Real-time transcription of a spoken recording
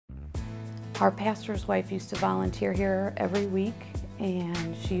Our pastor's wife used to volunteer here every week,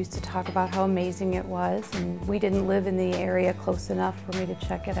 and she used to talk about how amazing it was, and we didn't live in the area close enough for me to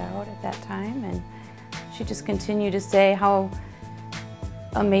check it out at that time, and she just continued to say how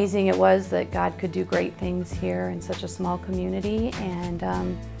amazing it was that God could do great things here in such a small community.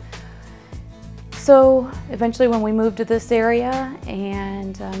 And so eventually when we moved to this area,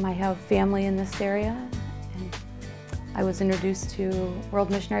 and I have family in this area, and I was introduced to World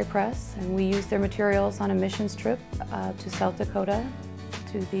Missionary Press, and we used their materials on a missions trip to South Dakota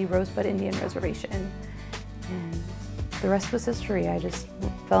to the Rosebud Indian Reservation. And the rest was history. I just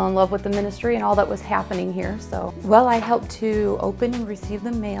fell in love with the ministry and all that was happening here. So, well, I help to open and receive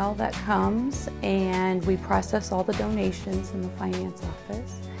the mail that comes, and we process all the donations in the finance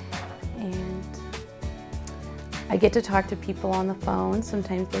office. And I get to talk to people on the phone.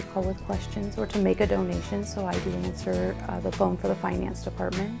 Sometimes they call with questions or to make a donation, so I do answer the phone for the finance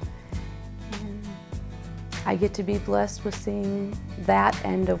department. And I get to be blessed with seeing that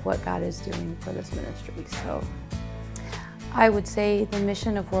end of what God is doing for this ministry. So I would say the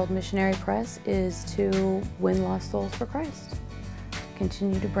mission of World Missionary Press is to win lost souls for Christ,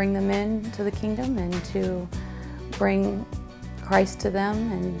 continue to bring them into the kingdom and to bring Christ to them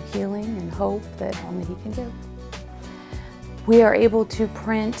and healing and hope that only He can give. We are able to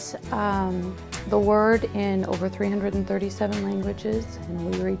print the Word in over 337 languages,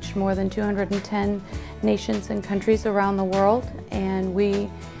 and we reach more than 210 nations and countries around the world, and we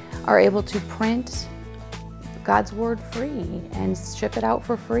are able to print God's Word free and ship it out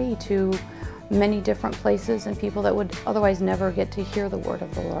for free to many different places and people that would otherwise never get to hear the Word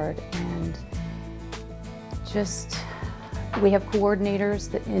of the Lord. And just, we have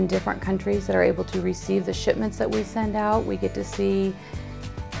coordinators in different countries that are able to receive the shipments that we send out. We get to see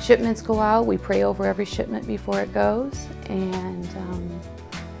shipments go out. We pray over every shipment before it goes. And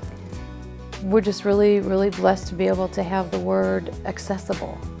we're just really, really blessed to be able to have the Word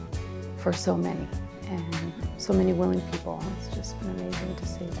accessible for so many, and so many willing people. It's just been amazing to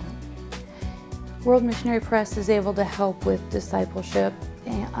see that. World Missionary Press is able to help with discipleship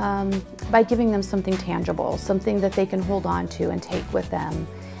by giving them something tangible, something that they can hold on to and take with them.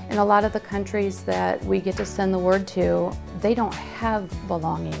 In a lot of the countries that we get to send the Word to, they don't have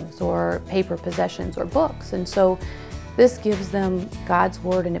belongings or paper possessions or books, and so this gives them God's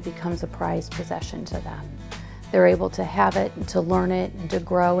Word and it becomes a prized possession to them. They're able to have it and to learn it and to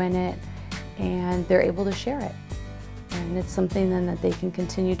grow in it, and they're able to share it. And it's something then that they can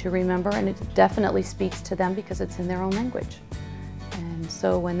continue to remember, and it definitely speaks to them because it's in their own language. And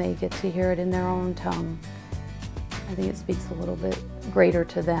so when they get to hear it in their own tongue, I think it speaks a little bit greater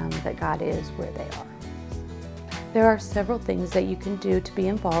to them that God is where they are. There are several things that you can do to be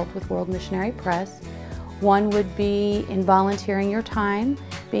involved with World Missionary Press. One would be in volunteering your time,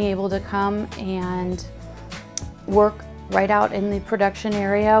 being able to come and work right out in the production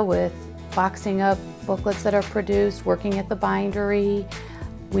area with boxing up booklets that are produced, working at the bindery.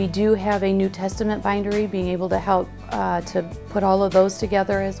 We do have a New Testament bindery, being able to help to put all of those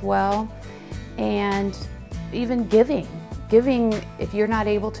together as well. And even giving, if you're not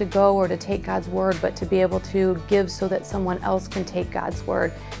able to go or to take God's Word, but to be able to give so that someone else can take God's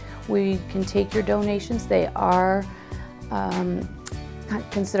Word. We can take your donations. They are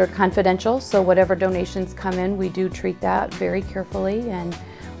considered confidential, so whatever donations come in, we do treat that very carefully, and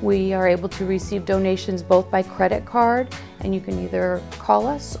we are able to receive donations both by credit card, and you can either call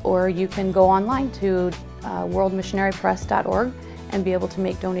us or you can go online to worldmissionarypress.org and be able to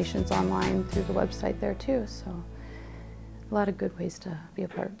make donations online through the website there too. So a lot of good ways to be a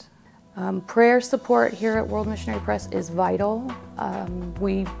part. Prayer support here at World Missionary Press is vital.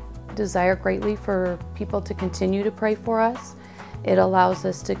 We desire greatly for people to continue to pray for us. It allows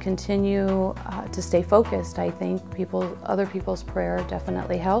us to continue to stay focused. I think other people's prayer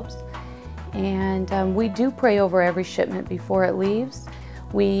definitely helps. And we do pray over every shipment before it leaves.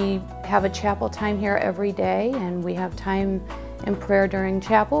 We have a chapel time here every day, and we have time in prayer during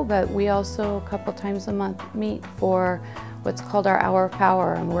chapel, but we also a couple times a month meet for what's called our Hour of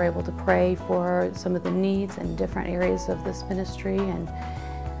Power, and we're able to pray for some of the needs in different areas of this ministry, and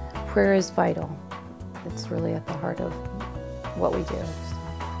prayer is vital. It's really at the heart of what we do,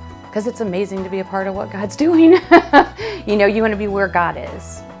 because it's amazing to be a part of what God's doing. You know, you want to be where God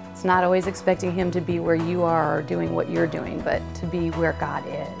is. It's not always expecting Him to be where you are or doing what you're doing, but to be where God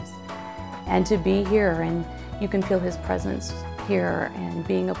is. And to be here, and you can feel His presence here, and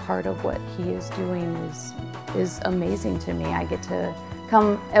being a part of what He is doing is amazing to me. I get to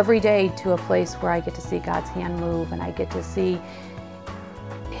come every day to a place where I get to see God's hand move, and I get to see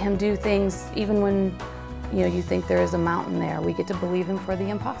Him do things even when you think there is a mountain there. We get to believe Him for the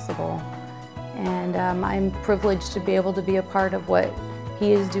impossible. And I'm privileged to be able to be a part of what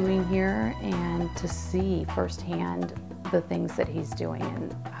he is doing here and to see firsthand the things that he's doing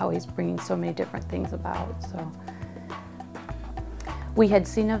and how he's bringing so many different things about. So we had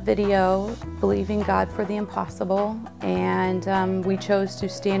seen a video, Believing God for the Impossible, and we chose to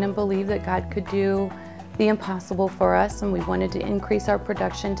stand and believe that God could do the impossible for us, and we wanted to increase our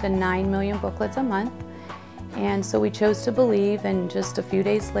production to 9 million booklets a month. And so we chose to believe, and just a few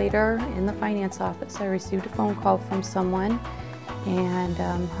days later in the finance office I received a phone call from someone, and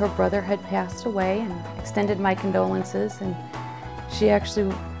her brother had passed away, and extended my condolences. And she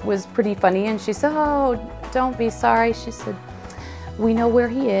actually was pretty funny, and she said, "Oh, don't be sorry." She said, "We know where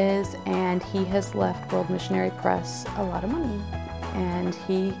he is, and he has left World Missionary Press a lot of money." And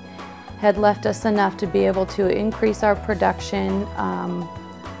he had left us enough to be able to increase our production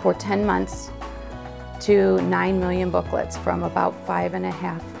for 10 months to 9 million booklets, from about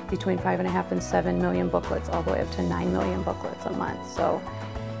between 5.5 and 7 million booklets, all the way up to 9 million booklets a month. So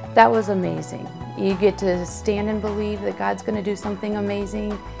that was amazing. You get to stand and believe that God's going to do something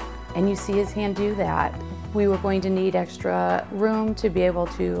amazing, and you see his hand do that. We were going to need extra room to be able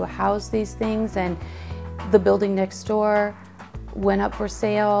to house these things, and the building next door went up for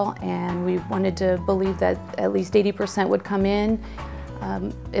sale, and we wanted to believe that at least 80% would come in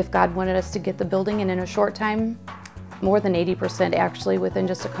if God wanted us to get the building. And in a short time, more than 80% actually, within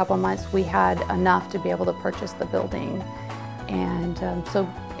just a couple months, we had enough to be able to purchase the building. And so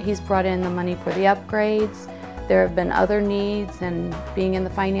he's brought in the money for the upgrades. There have been other needs, and being in the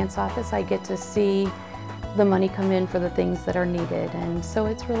finance office, I get to see the money come in for the things that are needed. And so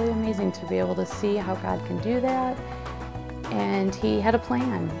it's really amazing to be able to see how God can do that. And he had a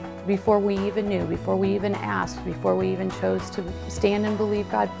plan before we even knew, before we even asked, before we even chose to stand and believe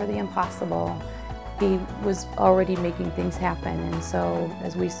God for the impossible. He was already making things happen. And so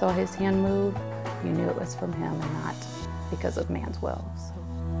as we saw his hand move, you knew it was from him and not because of man's will. So.